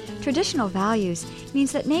 Traditional values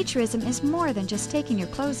means that naturism is more than just taking your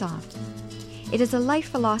clothes off. It is a life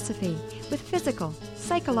philosophy with physical,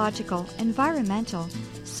 psychological, environmental,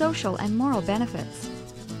 social, and moral benefits.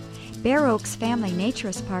 Bear Oaks Family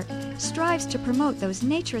Naturist Park strives to promote those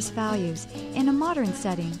naturist values in a modern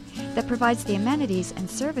setting that provides the amenities and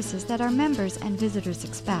services that our members and visitors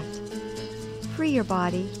expect. Free your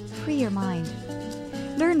body, free your mind.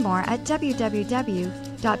 Learn more at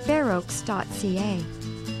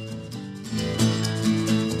www.bearoaks.ca.